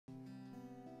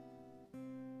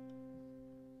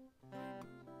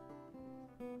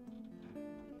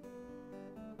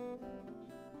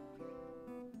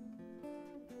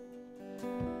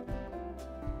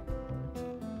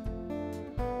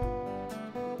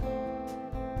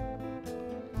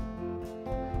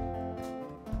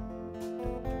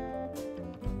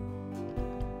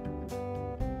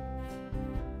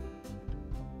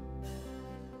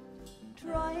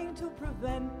trying to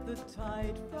prevent the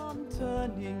tide from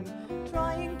turning,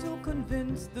 trying to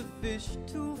convince the fish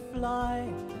to fly,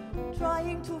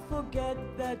 trying to forget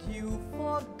that you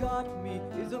forgot me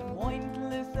is a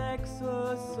pointless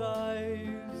exercise,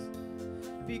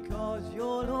 because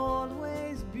you'll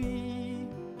always be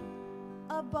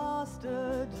a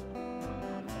bastard.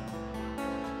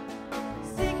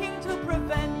 Seeking to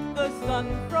prevent the sun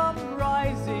from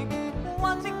rising,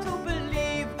 wanting to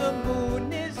believe the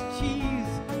moon is cheese,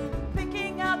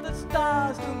 picking out the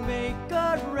stars to make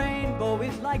a rainbow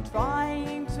is like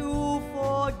trying to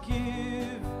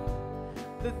forgive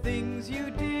the things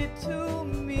you did to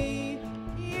me,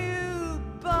 you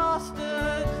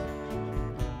bastard.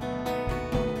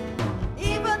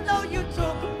 Even though you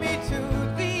took me to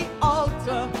the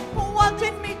altar,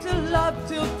 wanted me to love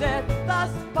till death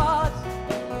us part,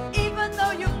 even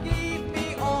though you give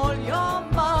me all your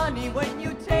money, when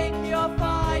you take your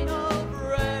final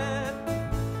breath,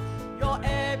 your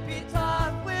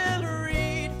epitaph will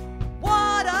read,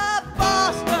 what a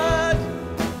bastard,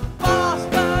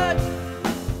 bastard,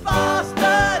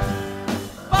 bastard,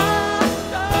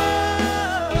 bastard.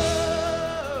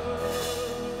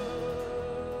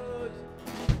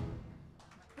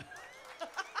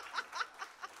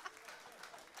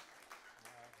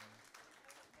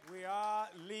 We are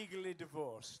legally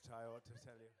divorced, I ought to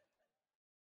tell you.